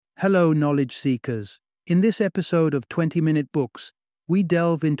Hello, knowledge seekers. In this episode of 20-Minute Books, we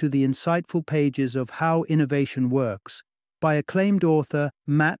delve into the insightful pages of How Innovation Works by acclaimed author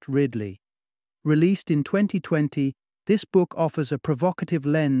Matt Ridley. Released in 2020, this book offers a provocative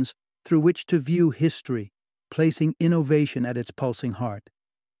lens through which to view history, placing innovation at its pulsing heart.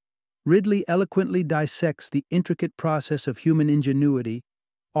 Ridley eloquently dissects the intricate process of human ingenuity,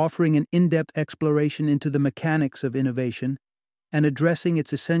 offering an in-depth exploration into the mechanics of innovation and addressing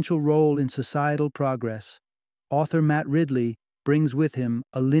its essential role in societal progress. Author Matt Ridley brings with him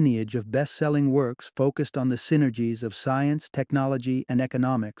a lineage of best-selling works focused on the synergies of science, technology, and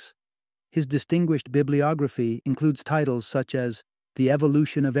economics. His distinguished bibliography includes titles such as The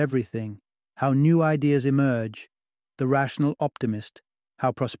Evolution of Everything, How New Ideas Emerge, The Rational Optimist,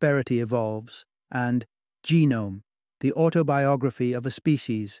 How Prosperity Evolves, and Genome, The Autobiography of a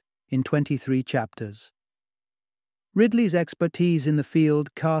Species, in 23 chapters. Ridley's expertise in the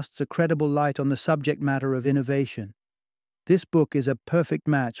field casts a credible light on the subject matter of innovation. This book is a perfect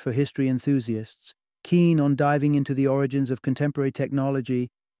match for history enthusiasts, keen on diving into the origins of contemporary technology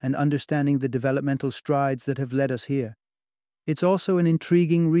and understanding the developmental strides that have led us here. It's also an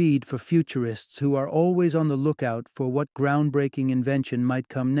intriguing read for futurists who are always on the lookout for what groundbreaking invention might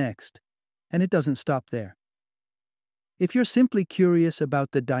come next. And it doesn't stop there. If you're simply curious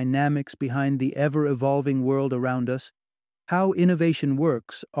about the dynamics behind the ever-evolving world around us, How Innovation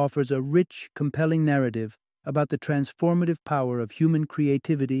Works offers a rich, compelling narrative about the transformative power of human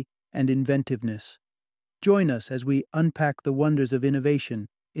creativity and inventiveness. Join us as we unpack the wonders of innovation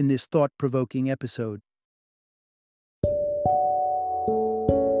in this thought-provoking episode.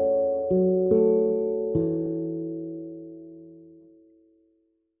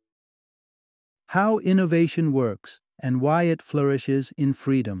 How Innovation Works and Why It Flourishes in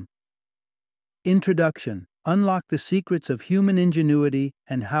Freedom. Introduction. Unlock the secrets of human ingenuity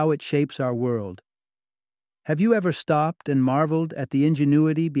and how it shapes our world. Have you ever stopped and marveled at the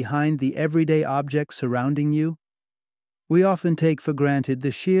ingenuity behind the everyday objects surrounding you? We often take for granted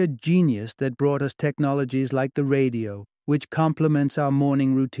the sheer genius that brought us technologies like the radio, which complements our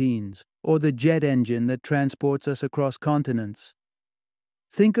morning routines, or the jet engine that transports us across continents.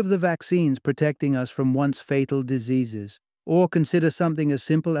 Think of the vaccines protecting us from once fatal diseases, or consider something as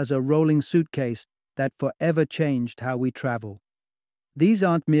simple as a rolling suitcase that forever changed how we travel. These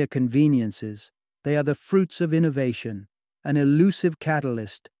aren't mere conveniences, they are the fruits of innovation, an elusive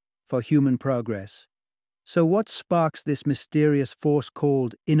catalyst for human progress. So what sparks this mysterious force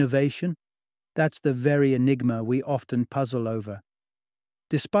called innovation? That's the very enigma we often puzzle over.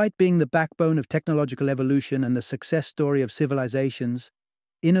 Despite being the backbone of technological evolution and the success story of civilizations,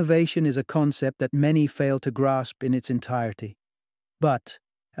 innovation is a concept that many fail to grasp in its entirety. But,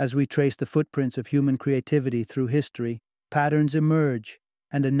 as we trace the footprints of human creativity through history, patterns emerge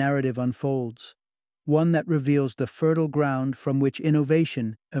and a narrative unfolds, one that reveals the fertile ground from which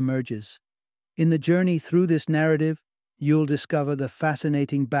innovation emerges. In the journey through this narrative, you'll discover the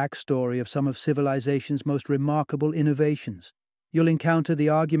fascinating backstory of some of civilization's most remarkable innovations. You'll encounter the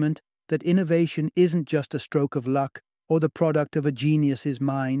argument that innovation isn't just a stroke of luck or the product of a genius's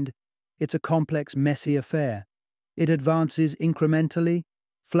mind. It's a complex, messy affair. It advances incrementally,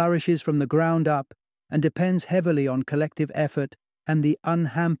 flourishes from the ground up, and depends heavily on collective effort and the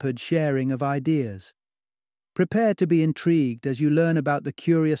unhampered sharing of ideas. Prepare to be intrigued as you learn about the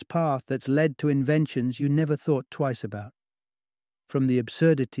curious path that's led to inventions you never thought twice about. From the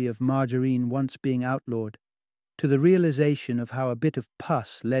absurdity of margarine once being outlawed, to the realization of how a bit of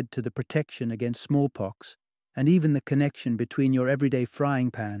pus led to the protection against smallpox, and even the connection between your everyday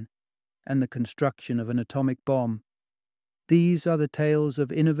frying pan and the construction of an atomic bomb. These are the tales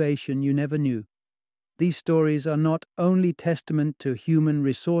of innovation you never knew. These stories are not only testament to human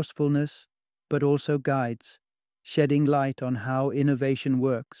resourcefulness, but also guides, shedding light on how innovation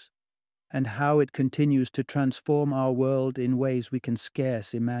works and how it continues to transform our world in ways we can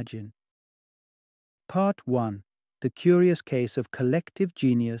scarce imagine. Part 1. The Curious Case of Collective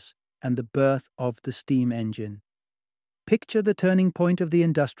Genius and the Birth of the Steam Engine. Picture the turning point of the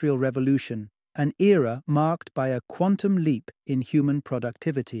Industrial Revolution, an era marked by a quantum leap in human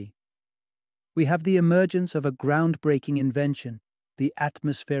productivity. We have the emergence of a groundbreaking invention, the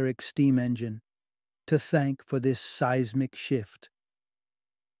atmospheric steam engine, to thank for this seismic shift.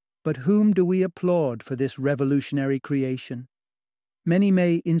 But whom do we applaud for this revolutionary creation? Many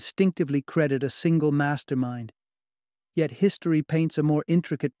may instinctively credit a single mastermind, yet history paints a more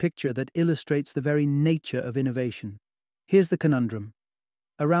intricate picture that illustrates the very nature of innovation. Here's the conundrum.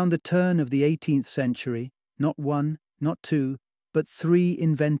 Around the turn of the 18th century, not one, not two, but three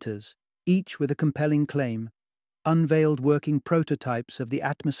inventors, each with a compelling claim, unveiled working prototypes of the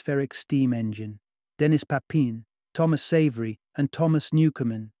atmospheric steam engine. Denis Papin, Thomas Savery, and Thomas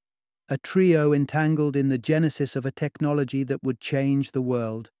Newcomen, a trio entangled in the genesis of a technology that would change the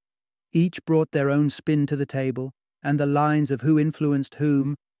world. Each brought their own spin to the table, and the lines of who influenced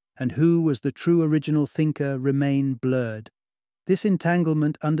whom and who was the true original thinker remain blurred. This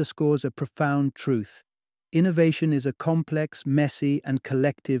entanglement underscores a profound truth. Innovation is a complex, messy, and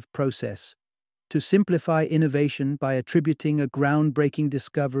collective process. To simplify innovation by attributing a groundbreaking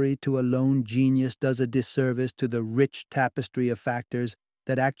discovery to a lone genius does a disservice to the rich tapestry of factors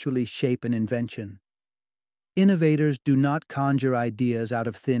that actually shape an invention. Innovators do not conjure ideas out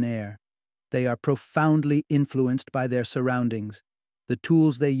of thin air. They are profoundly influenced by their surroundings, the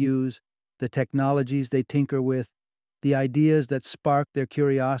tools they use, the technologies they tinker with, the ideas that spark their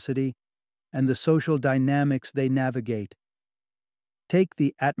curiosity, and the social dynamics they navigate. Take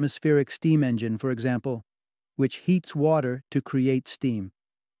the atmospheric steam engine, for example, which heats water to create steam,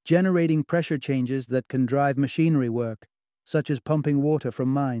 generating pressure changes that can drive machinery work, such as pumping water from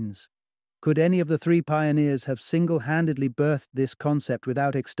mines. Could any of the three pioneers have single-handedly birthed this concept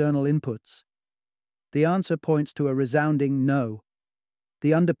without external inputs? The answer points to a resounding no.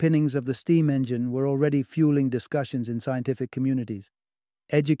 The underpinnings of the steam engine were already fueling discussions in scientific communities.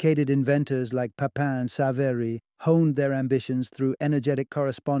 Educated inventors like Papin and Savery honed their ambitions through energetic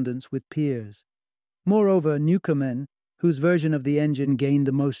correspondence with peers. Moreover, Newcomen, whose version of the engine gained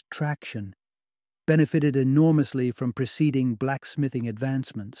the most traction, benefited enormously from preceding blacksmithing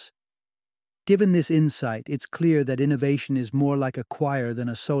advancements. Given this insight, it's clear that innovation is more like a choir than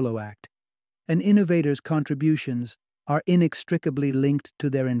a solo act. An innovator's contributions are inextricably linked to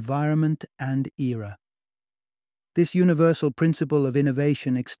their environment and era. This universal principle of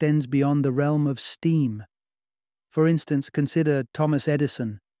innovation extends beyond the realm of steam. For instance, consider Thomas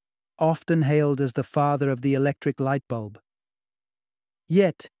Edison, often hailed as the father of the electric light bulb.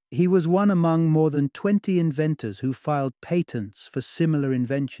 Yet, he was one among more than 20 inventors who filed patents for similar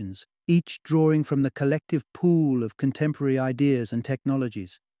inventions, each drawing from the collective pool of contemporary ideas and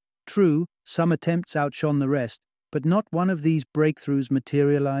technologies. True, some attempts outshone the rest, but not one of these breakthroughs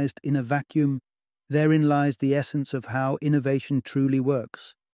materialized in a vacuum. Therein lies the essence of how innovation truly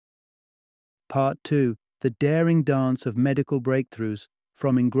works. Part 2. The daring dance of medical breakthroughs,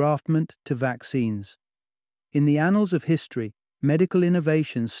 from engraftment to vaccines. In the annals of history, medical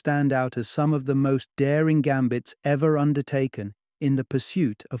innovations stand out as some of the most daring gambits ever undertaken in the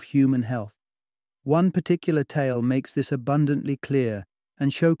pursuit of human health. One particular tale makes this abundantly clear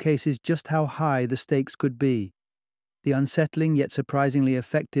and showcases just how high the stakes could be. The unsettling yet surprisingly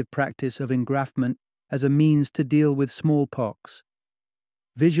effective practice of engraftment as a means to deal with smallpox.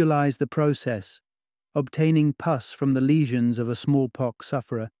 Visualize the process: obtaining pus from the lesions of a smallpox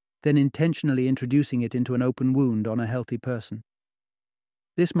sufferer, then intentionally introducing it into an open wound on a healthy person.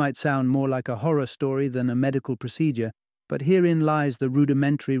 This might sound more like a horror story than a medical procedure, but herein lies the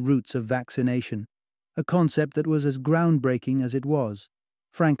rudimentary roots of vaccination, a concept that was as groundbreaking as it was,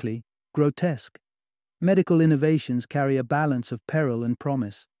 frankly, grotesque. Medical innovations carry a balance of peril and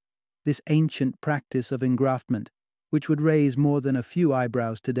promise. This ancient practice of engraftment, which would raise more than a few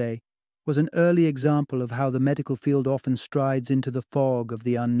eyebrows today, was an early example of how the medical field often strides into the fog of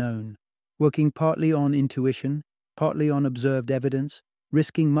the unknown, working partly on intuition, partly on observed evidence,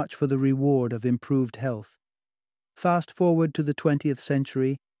 risking much for the reward of improved health. Fast forward to the 20th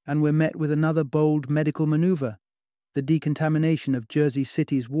century, and we're met with another bold medical maneuver: the decontamination of Jersey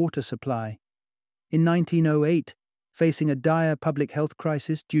City's water supply. In 1908, facing a dire public health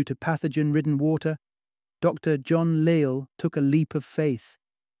crisis due to pathogen-ridden water, Dr. John Lyell took a leap of faith.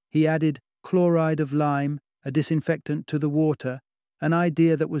 He added chloride of lime, a disinfectant, to the water, an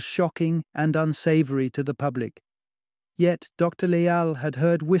idea that was shocking and unsavory to the public. Yet Dr. Lyell had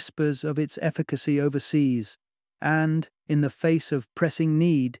heard whispers of its efficacy overseas, and, in the face of pressing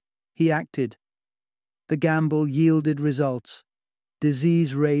need, he acted. The gamble yielded results.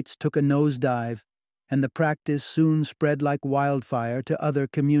 Disease rates took a nosedive, and the practice soon spread like wildfire to other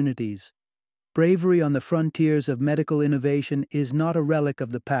communities. Bravery on the frontiers of medical innovation is not a relic of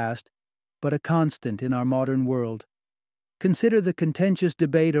the past, but a constant in our modern world. Consider the contentious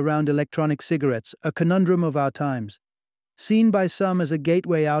debate around electronic cigarettes, a conundrum of our times. Seen by some as a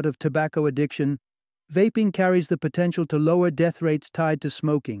gateway out of tobacco addiction, vaping carries the potential to lower death rates tied to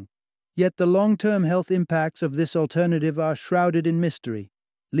smoking. Yet the long-term health impacts of this alternative are shrouded in mystery,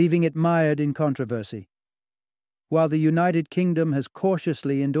 leaving it mired in controversy. While the United Kingdom has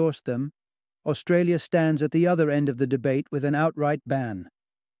cautiously endorsed them, Australia stands at the other end of the debate with an outright ban.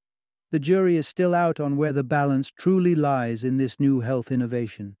 The jury is still out on where the balance truly lies in this new health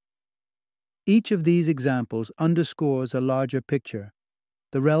innovation. Each of these examples underscores a larger picture.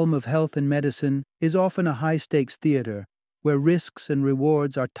 The realm of health and medicine is often a high-stakes theater where risks and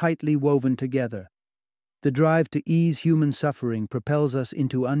rewards are tightly woven together. The drive to ease human suffering propels us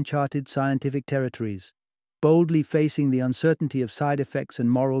into uncharted scientific territories, boldly facing the uncertainty of side effects and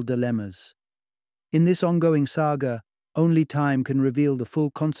moral dilemmas. In this ongoing saga, only time can reveal the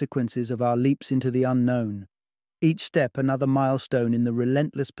full consequences of our leaps into the unknown, each step another milestone in the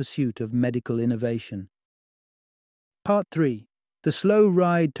relentless pursuit of medical innovation. Part 3. The slow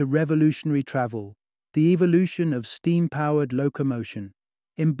ride to revolutionary travel, the evolution of steam-powered locomotion.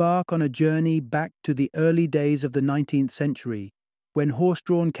 Embark on a journey back to the early days of the 19th century, when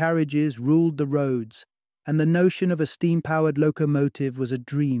horse-drawn carriages ruled the roads, and the notion of a steam-powered locomotive was a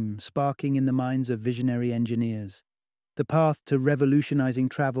dream sparking in the minds of visionary engineers. The path to revolutionizing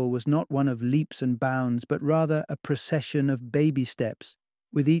travel was not one of leaps and bounds, but rather a procession of baby steps,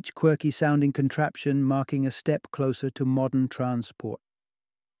 with each quirky-sounding contraption marking a step closer to modern transport.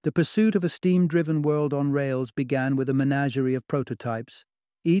 The pursuit of a steam-driven world on rails began with a menagerie of prototypes,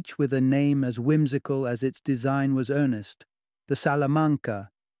 each with a name as whimsical as its design was earnest: the Salamanca,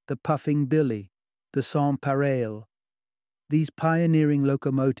 the Puffing Billy, the Sans Pareil. These pioneering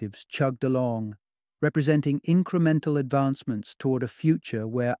locomotives chugged along, representing incremental advancements toward a future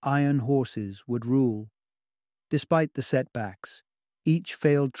where iron horses would rule. Despite the setbacks, each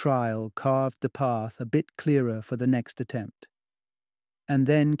failed trial carved the path a bit clearer for the next attempt. And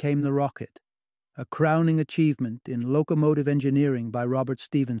then came the rocket, a crowning achievement in locomotive engineering by Robert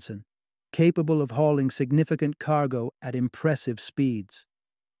Stephenson, capable of hauling significant cargo at impressive speeds.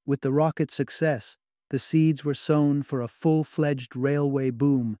 With the rocket's success, the seeds were sown for a full-fledged railway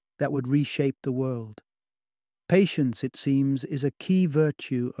boom that would reshape the world. Patience, it seems, is a key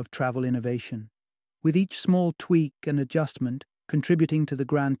virtue of travel innovation, with each small tweak and adjustment contributing to the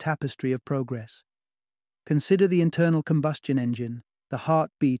grand tapestry of progress. Consider the internal combustion engine, the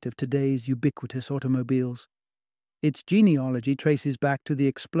heartbeat of today's ubiquitous automobiles. Its genealogy traces back to the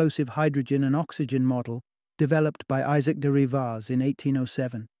explosive hydrogen and oxygen model developed by Isaac de Rivaz in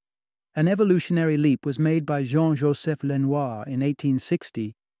 1807. An evolutionary leap was made by Jean-Joseph Lenoir in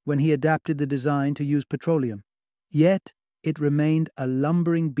 1860 when he adapted the design to use petroleum. Yet, it remained a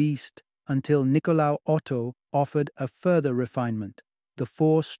lumbering beast until Nicolas Otto offered a further refinement, the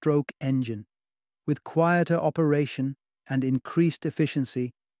four-stroke engine. With quieter operation and increased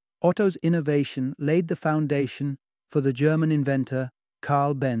efficiency, Otto's innovation laid the foundation for the German inventor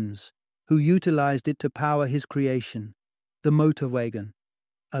Carl Benz, who utilized it to power his creation, the Motorwagen,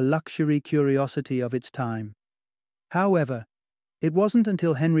 a luxury curiosity of its time. However, it wasn't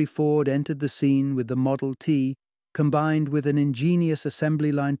until Henry Ford entered the scene with the Model T, combined with an ingenious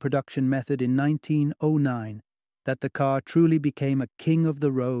assembly line production method in 1909, that the car truly became a king of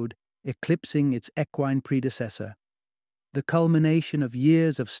the road, eclipsing its equine predecessor. The culmination of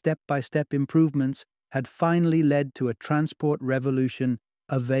years of step-by-step improvements had finally led to a transport revolution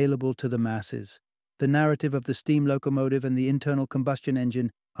available to the masses. The narrative of the steam locomotive and the internal combustion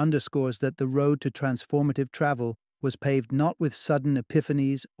engine underscores that the road to transformative travel was paved not with sudden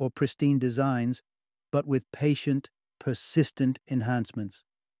epiphanies or pristine designs, but with patient, persistent enhancements.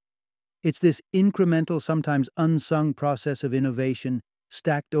 It's this incremental, sometimes unsung process of innovation,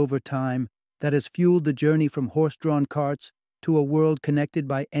 stacked over time, that has fueled the journey from horse-drawn carts to a world connected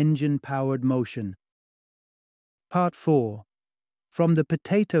by engine-powered motion. Part 4. From the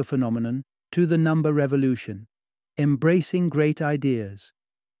potato phenomenon to the number revolution. Embracing great ideas.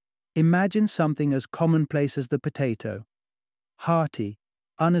 Imagine something as commonplace as the potato. Hearty,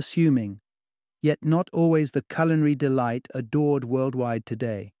 unassuming, yet not always the culinary delight adored worldwide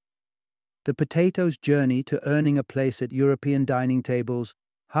today. The potato's journey to earning a place at European dining tables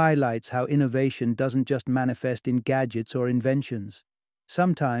highlights how innovation doesn't just manifest in gadgets or inventions.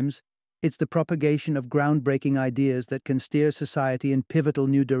 Sometimes, it's the propagation of groundbreaking ideas that can steer society in pivotal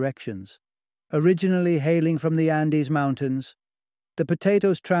new directions. Originally hailing from the Andes Mountains, the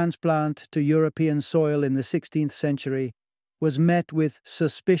potato's transplant to European soil in the 16th century was met with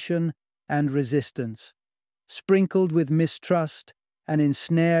suspicion and resistance. Sprinkled with mistrust and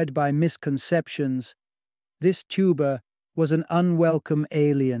ensnared by misconceptions, this tuber was an unwelcome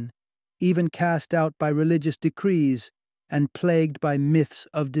alien, even cast out by religious decrees and plagued by myths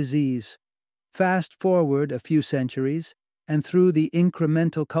of disease. Fast forward a few centuries, and through the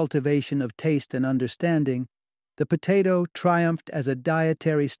incremental cultivation of taste and understanding, the potato triumphed as a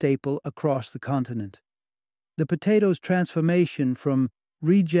dietary staple across the continent. The potato's transformation from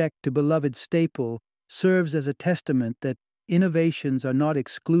reject to beloved staple serves as a testament that innovations are not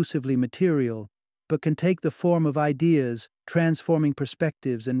exclusively material, but can take the form of ideas, transforming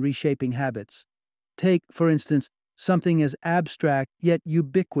perspectives and reshaping habits. Take, for instance, something as abstract yet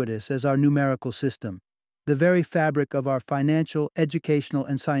ubiquitous as our numerical system, the very fabric of our financial, educational,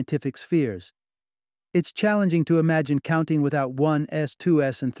 and scientific spheres. It's challenging to imagine counting without 1s,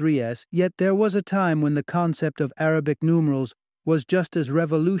 2s, and 3s, yet there was a time when the concept of Arabic numerals was just as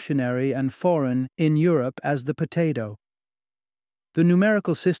revolutionary and foreign in Europe as the potato. The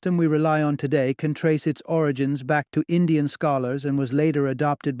numerical system we rely on today can trace its origins back to Indian scholars and was later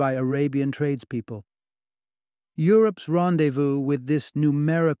adopted by Arabian tradespeople. Europe's rendezvous with this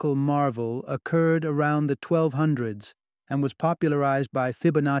numerical marvel occurred around the 1200s and was popularized by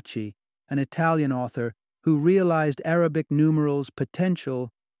Fibonacci, an Italian author who realized Arabic numerals'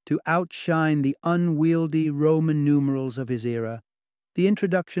 potential to outshine the unwieldy Roman numerals of his era. The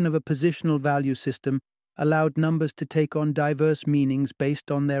introduction of a positional value system allowed numbers to take on diverse meanings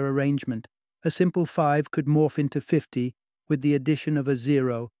based on their arrangement. A simple 5 could morph into 50 with the addition of a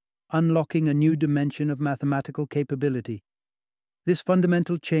 0, unlocking a new dimension of mathematical capability. This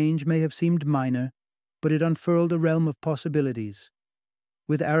fundamental change may have seemed minor, but it unfurled a realm of possibilities.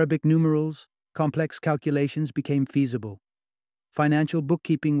 With Arabic numerals, complex calculations became feasible. Financial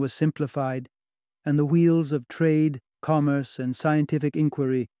bookkeeping was simplified, and the wheels of trade, commerce, and scientific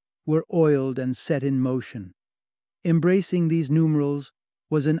inquiry were oiled and set in motion. Embracing these numerals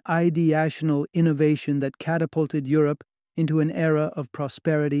was an ideational innovation that catapulted Europe into an era of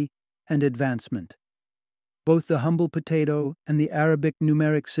prosperity and advancement. Both the humble potato and the Arabic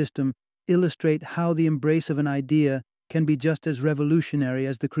numeric system illustrate how the embrace of an idea can be just as revolutionary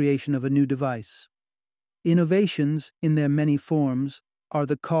as the creation of a new device. Innovations, in their many forms, are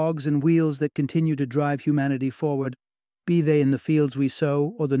the cogs and wheels that continue to drive humanity forward, be they in the fields we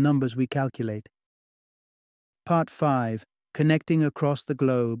sow or the numbers we calculate. Part 5. Connecting across the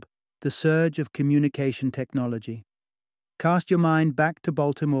globe, the surge of communication technology. Cast your mind back to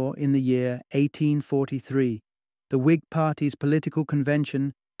Baltimore in the year 1843. The Whig Party's political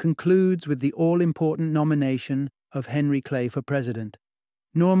convention concludes with the all-important nomination of Henry Clay for president.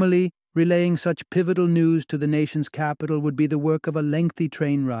 Normally, relaying such pivotal news to the nation's capital would be the work of a lengthy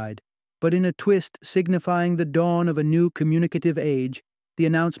train ride, but in a twist signifying the dawn of a new communicative age, the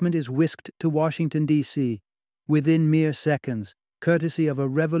announcement is whisked to Washington, D.C. within mere seconds, courtesy of a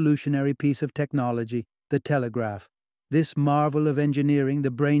revolutionary piece of technology, the telegraph. This marvel of engineering,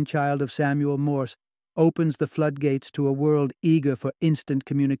 the brainchild of Samuel Morse, opens the floodgates to a world eager for instant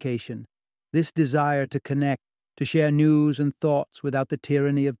communication. This desire to connect, to share news and thoughts without the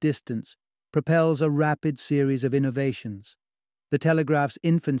tyranny of distance, propels a rapid series of innovations. The telegraph's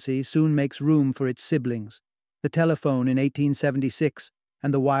infancy soon makes room for its siblings, the telephone in 1876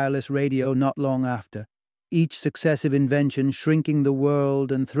 and the wireless radio not long after, each successive invention shrinking the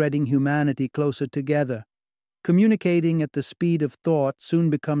world and threading humanity closer together. Communicating at the speed of thought soon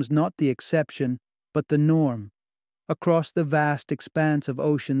becomes not the exception, but the norm. Across the vast expanse of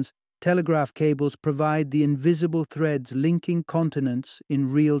oceans, telegraph cables provide the invisible threads linking continents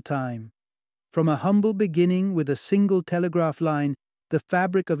in real time. From a humble beginning with a single telegraph line, the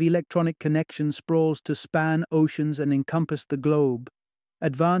fabric of electronic connection sprawls to span oceans and encompass the globe.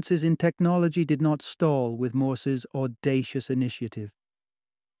 Advances in technology did not stall with Morse's audacious initiative.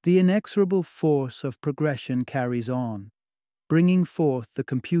 The inexorable force of progression carries on, bringing forth the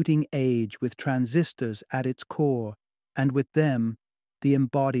computing age with transistors at its core, and with them, the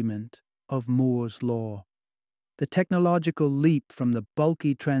embodiment of Moore's law. The technological leap from the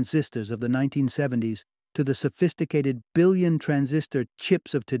bulky transistors of the 1970s to the sophisticated billion-transistor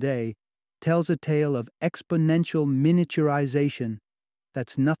chips of today tells a tale of exponential miniaturization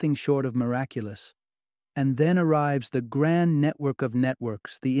that's nothing short of miraculous. And then arrives the grand network of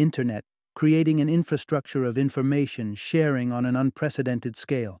networks, the Internet, creating an infrastructure of information sharing on an unprecedented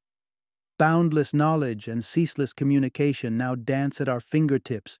scale. Boundless knowledge and ceaseless communication now dance at our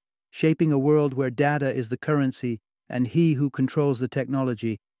fingertips, shaping a world where data is the currency and he who controls the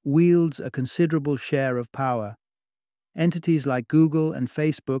technology wields a considerable share of power. Entities like Google and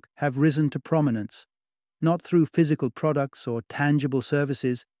Facebook have risen to prominence, not through physical products or tangible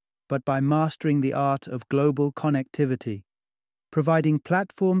services, but by mastering the art of global connectivity, providing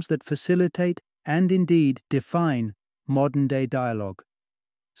platforms that facilitate and indeed define modern-day dialogue.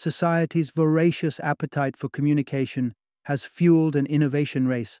 Society's voracious appetite for communication has fueled an innovation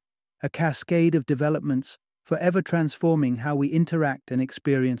race, a cascade of developments forever transforming how we interact and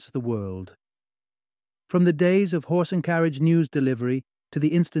experience the world. From the days of horse and carriage news delivery to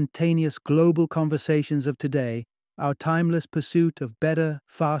the instantaneous global conversations of today, our timeless pursuit of better,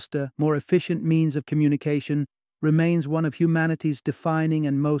 faster, more efficient means of communication remains one of humanity's defining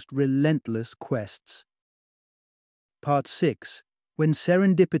and most relentless quests. Part 6. When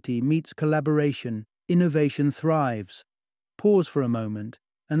serendipity meets collaboration, innovation thrives. Pause for a moment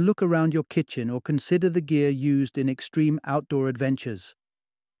and look around your kitchen or consider the gear used in extreme outdoor adventures.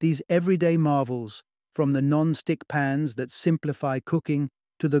 These everyday marvels, from the non-stick pans that simplify cooking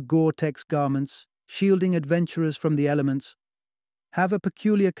to the Gore-Tex garments, shielding adventurers from the elements, have a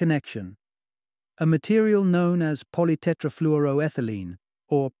peculiar connection. A material known as polytetrafluoroethylene,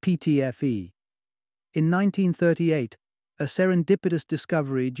 or PTFE. In 1938, a serendipitous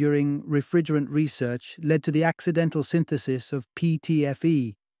discovery during refrigerant research led to the accidental synthesis of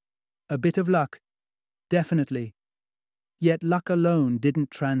PTFE. A bit of luck, definitely. Yet luck alone didn't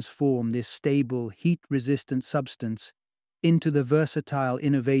transform this stable, heat-resistant substance into the versatile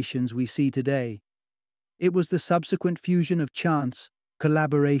innovations we see today. It was the subsequent fusion of chance,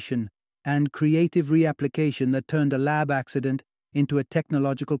 collaboration, and creative reapplication that turned a lab accident into a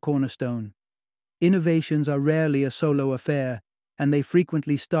technological cornerstone. Innovations are rarely a solo affair, and they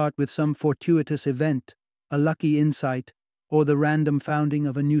frequently start with some fortuitous event, a lucky insight, or the random founding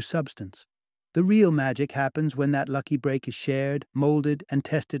of a new substance. The real magic happens when that lucky break is shared, molded, and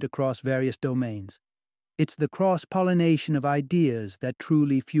tested across various domains. It's the cross-pollination of ideas that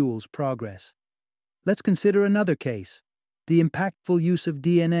truly fuels progress. Let's consider another case, the impactful use of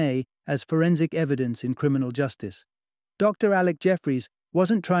DNA as forensic evidence in criminal justice. Dr. Alec Jeffreys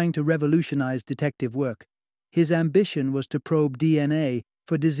wasn't trying to revolutionize detective work. His ambition was to probe DNA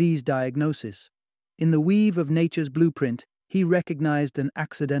for disease diagnosis. In the weave of nature's blueprint, he recognized an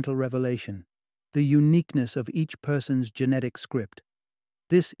accidental revelation: the uniqueness of each person's genetic script.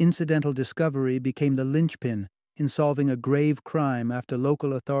 This incidental discovery became the linchpin in solving a grave crime after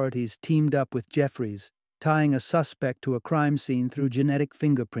local authorities teamed up with Jeffreys, tying a suspect to a crime scene through genetic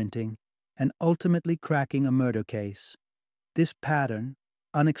fingerprinting and ultimately cracking a murder case. This pattern,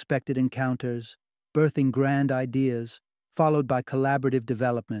 unexpected encounters, birthing grand ideas, followed by collaborative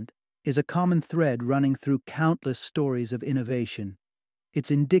development, is a common thread running through countless stories of innovation.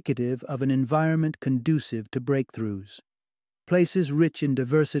 It's indicative of an environment conducive to breakthroughs. Places rich in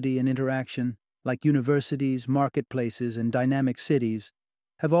diversity and interaction, like universities, marketplaces, and dynamic cities,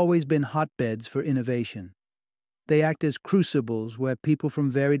 have always been hotbeds for innovation. They act as crucibles where people from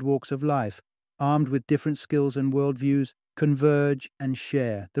varied walks of life, armed with different skills and worldviews, converge and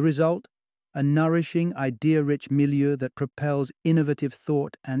share. The result? A nourishing, idea-rich milieu that propels innovative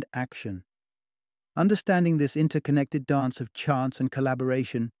thought and action. Understanding this interconnected dance of chance and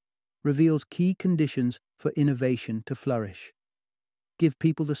collaboration reveals key conditions for innovation to flourish. Give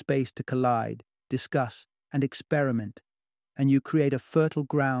people the space to collide, discuss, and experiment, and you create a fertile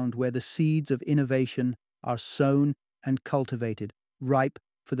ground where the seeds of innovation are sown and cultivated, ripe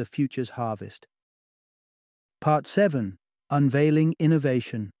for the future's harvest. Part 7. Unveiling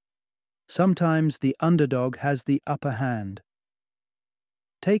Innovation. Sometimes the underdog has the upper hand.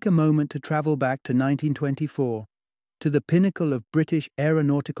 Take a moment to travel back to 1924, to the pinnacle of British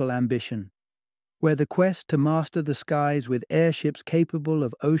aeronautical ambition, where the quest to master the skies with airships capable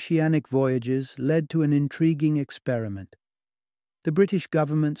of oceanic voyages led to an intriguing experiment. The British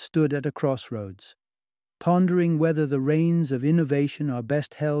government stood at a crossroads, pondering whether the reins of innovation are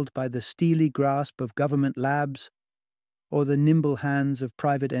best held by the steely grasp of government labs or the nimble hands of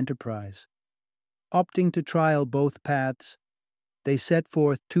private enterprise. Opting to trial both paths, they set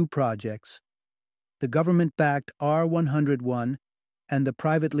forth two projects: the government-backed R101 and the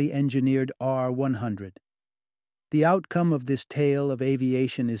privately engineered R100. The outcome of this tale of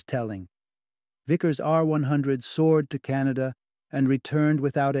aviation is telling. Vickers R100 soared to Canada and returned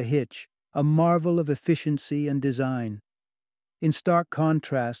without a hitch, a marvel of efficiency and design. In stark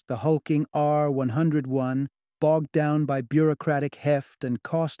contrast, the hulking R101, bogged down by bureaucratic heft and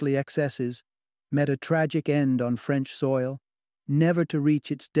costly excesses, met a tragic end on French soil, never to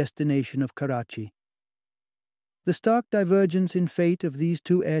reach its destination of Karachi. The stark divergence in fate of these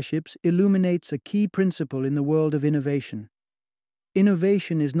two airships illuminates a key principle in the world of innovation.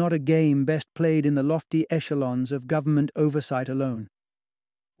 Innovation is not a game best played in the lofty echelons of government oversight alone.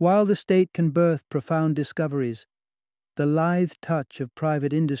 While the state can birth profound discoveries, the lithe touch of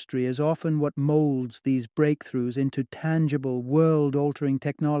private industry is often what molds these breakthroughs into tangible, world-altering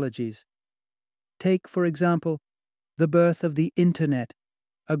technologies. Take, for example, the birth of the Internet,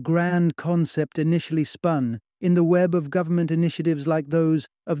 a grand concept initially spun in the web of government initiatives like those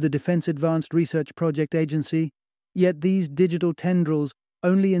of the Defense Advanced Research Project Agency. Yet these digital tendrils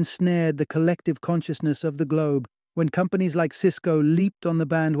only ensnared the collective consciousness of the globe when companies like Cisco leaped on the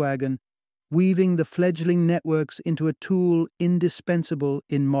bandwagon, weaving the fledgling networks into a tool indispensable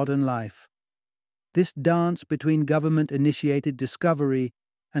in modern life. This dance between government-initiated discovery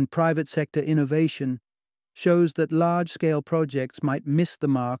and private sector innovation shows that large-scale projects might miss the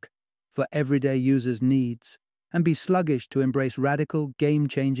mark for everyday users' needs and be sluggish to embrace radical,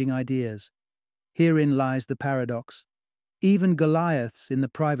 game-changing ideas. Herein lies the paradox. Even Goliaths in the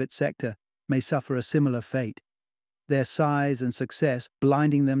private sector may suffer a similar fate, their size and success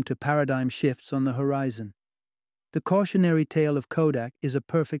blinding them to paradigm shifts on the horizon. The cautionary tale of Kodak is a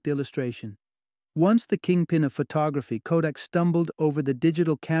perfect illustration. Once the kingpin of photography, Kodak stumbled over the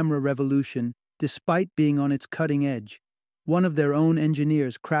digital camera revolution despite being on its cutting edge, one of their own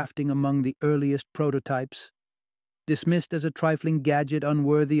engineers crafting among the earliest prototypes. Dismissed as a trifling gadget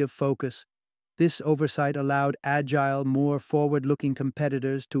unworthy of focus, this oversight allowed agile, more forward-looking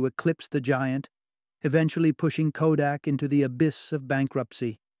competitors to eclipse the giant, eventually pushing Kodak into the abyss of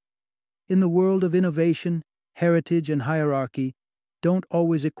bankruptcy. In the world of innovation, heritage and hierarchy don't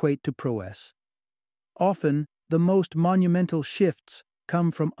always equate to prowess. Often, the most monumental shifts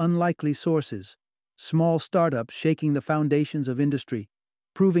come from unlikely sources, small startups shaking the foundations of industry,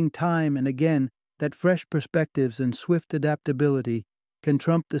 proving time and again that fresh perspectives and swift adaptability can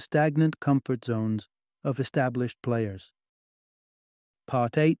trump the stagnant comfort zones of established players.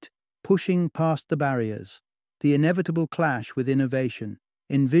 Part 8. Pushing past the barriers. The inevitable clash with innovation.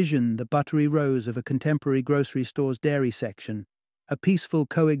 Envision the buttery rows of a contemporary grocery store's dairy section, a peaceful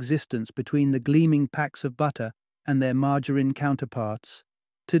coexistence between the gleaming packs of butter and their margarine counterparts.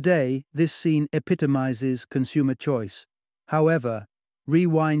 Today, this scene epitomizes consumer choice. However,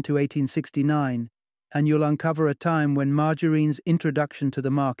 rewind to 1869, and you'll uncover a time when margarine's introduction to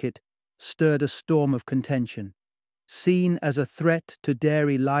the market stirred a storm of contention. Seen as a threat to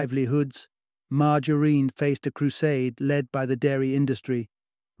dairy livelihoods, margarine faced a crusade led by the dairy industry,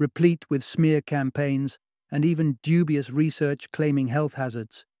 replete with smear campaigns and even dubious research claiming health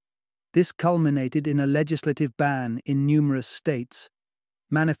hazards. This culminated in a legislative ban in numerous states,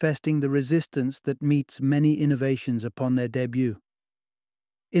 manifesting the resistance that meets many innovations upon their debut.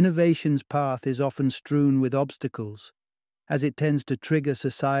 Innovation's path is often strewn with obstacles, as it tends to trigger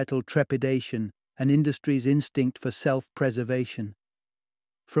societal trepidation and industry's instinct for self-preservation.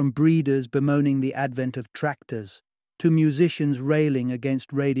 From breeders bemoaning the advent of tractors to musicians railing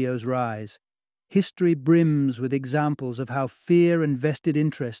against radio's rise, history brims with examples of how fear and vested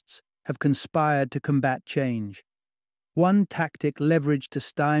interests have conspired to combat change. One tactic leveraged to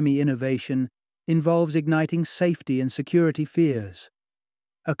stymie innovation involves igniting safety and security fears.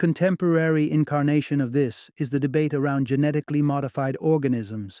 A contemporary incarnation of this is the debate around genetically modified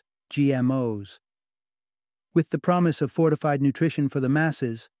organisms, GMOs. With the promise of fortified nutrition for the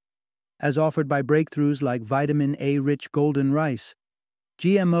masses, as offered by breakthroughs like vitamin A-rich golden rice,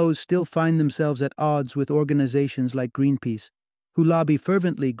 GMOs still find themselves at odds with organizations like Greenpeace, who lobby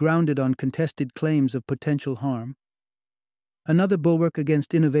fervently grounded on contested claims of potential harm. Another bulwark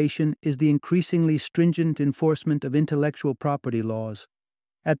against innovation is the increasingly stringent enforcement of intellectual property laws.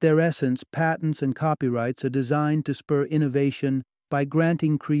 At their essence, patents and copyrights are designed to spur innovation by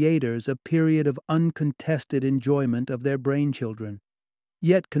granting creators a period of uncontested enjoyment of their brainchildren.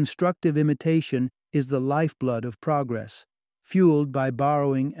 Yet constructive imitation is the lifeblood of progress, fueled by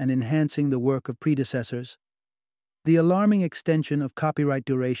borrowing and enhancing the work of predecessors. The alarming extension of copyright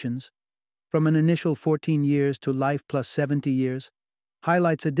durations, from an initial 14 years to life plus 70 years,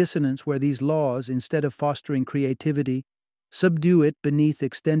 highlights a dissonance where these laws, instead of fostering creativity, subdue it beneath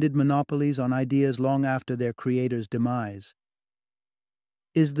extended monopolies on ideas long after their creator's demise.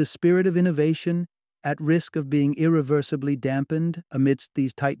 Is the spirit of innovation at risk of being irreversibly dampened amidst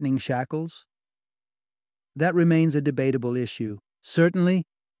these tightening shackles? That remains a debatable issue. Certainly,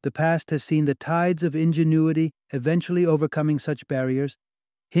 the past has seen the tides of ingenuity eventually overcoming such barriers,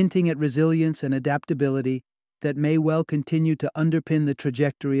 hinting at resilience and adaptability that may well continue to underpin the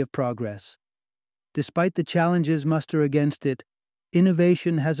trajectory of progress. Despite the challenges muster against it,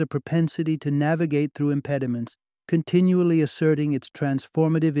 innovation has a propensity to navigate through impediments, continually asserting its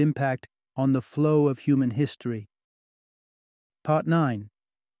transformative impact on the flow of human history. Part 9.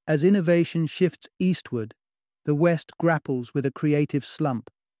 As innovation shifts eastward, the West grapples with a creative slump.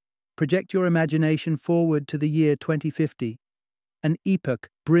 Project your imagination forward to the year 2050, an epoch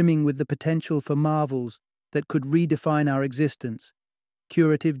brimming with the potential for marvels that could redefine our existence: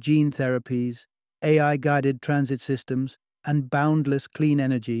 curative gene therapies, AI-guided transit systems, and boundless clean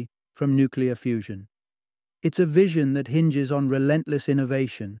energy from nuclear fusion. It's a vision that hinges on relentless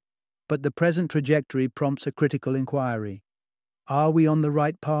innovation, but the present trajectory prompts a critical inquiry. Are we on the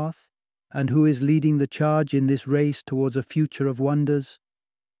right path? And who is leading the charge in this race towards a future of wonders?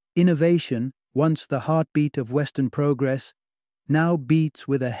 Innovation, once the heartbeat of Western progress, now beats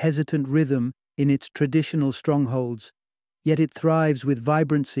with a hesitant rhythm in its traditional strongholds, yet it thrives with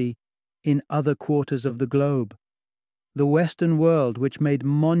vibrancy in other quarters of the globe. The Western world, which made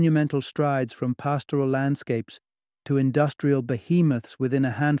monumental strides from pastoral landscapes to industrial behemoths within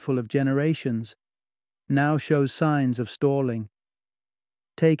a handful of generations, now shows signs of stalling.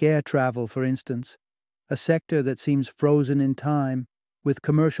 Take air travel, for instance, a sector that seems frozen in time, with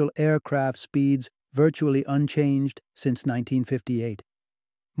commercial aircraft speeds virtually unchanged since 1958.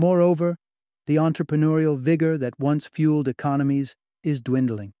 Moreover, the entrepreneurial vigor that once fueled economies is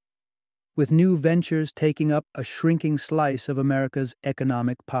dwindling, with new ventures taking up a shrinking slice of America's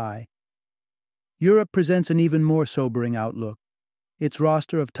economic pie. Europe presents an even more sobering outlook. Its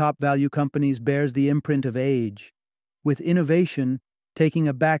roster of top-value companies bears the imprint of age, with innovation taking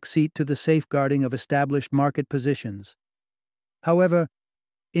a back seat to the safeguarding of established market positions. However,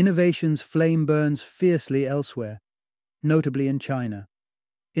 innovation's flame burns fiercely elsewhere, notably in China.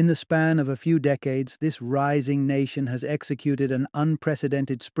 In the span of a few decades, this rising nation has executed an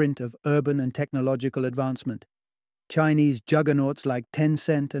unprecedented sprint of urban and technological advancement. Chinese juggernauts like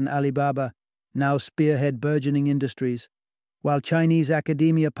Tencent and Alibaba now spearhead burgeoning industries, while Chinese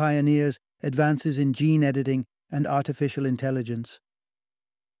academia pioneers advances in gene editing and artificial intelligence.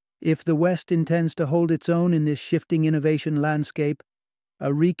 If the West intends to hold its own in this shifting innovation landscape,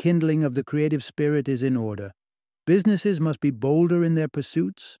 a rekindling of the creative spirit is in order. Businesses must be bolder in their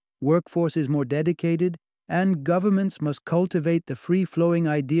pursuits, workforces more dedicated, and governments must cultivate the free-flowing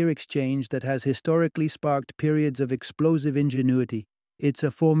idea exchange that has historically sparked periods of explosive ingenuity. It's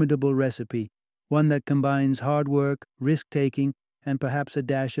a formidable recipe, one that combines hard work, risk-taking, and perhaps a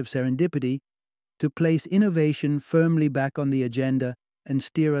dash of serendipity to place innovation firmly back on the agenda and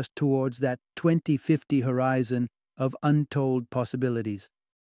steer us towards that 2050 horizon of untold possibilities.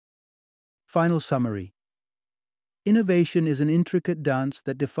 Final summary. Innovation is an intricate dance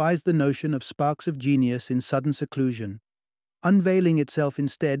that defies the notion of sparks of genius in sudden seclusion, unveiling itself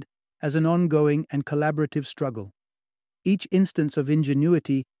instead as an ongoing and collaborative struggle. Each instance of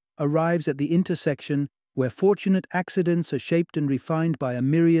ingenuity arrives at the intersection where fortunate accidents are shaped and refined by a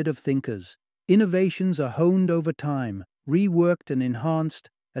myriad of thinkers. Innovations are honed over time, reworked and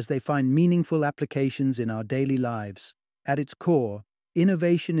enhanced as they find meaningful applications in our daily lives. At its core,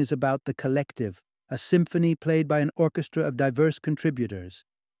 innovation is about the collective, a symphony played by an orchestra of diverse contributors.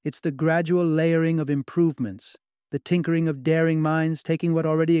 It's the gradual layering of improvements, the tinkering of daring minds taking what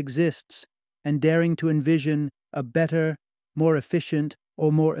already exists and daring to envision a better, more efficient,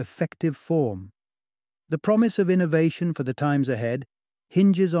 or more effective form. The promise of innovation for the times ahead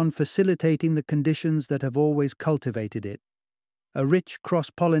hinges on facilitating the conditions that have always cultivated it. A rich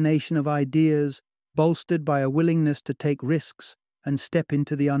cross-pollination of ideas, bolstered by a willingness to take risks and step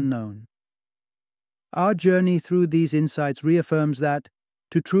into the unknown. Our journey through these insights reaffirms that,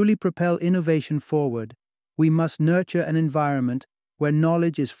 to truly propel innovation forward, we must nurture an environment where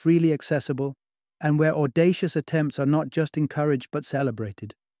knowledge is freely accessible and where audacious attempts are not just encouraged but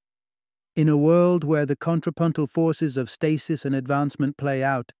celebrated. In a world where the contrapuntal forces of stasis and advancement play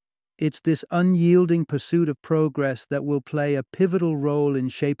out, it's this unyielding pursuit of progress that will play a pivotal role in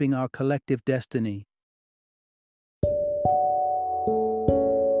shaping our collective destiny.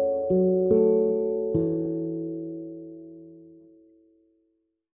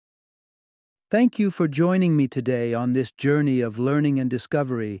 Thank you for joining me today on this journey of learning and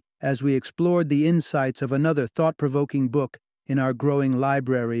discovery as we explored the insights of another thought-provoking book in our growing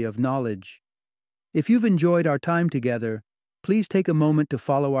library of knowledge. If you've enjoyed our time together, please take a moment to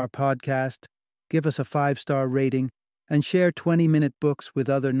follow our podcast, give us a 5-star rating, and share 20-minute books with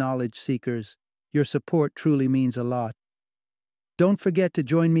other knowledge seekers. Your support truly means a lot. Don't forget to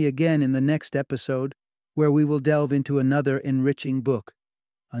join me again in the next episode, where we will delve into another enriching book.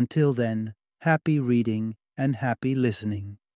 Until then, happy reading and happy listening.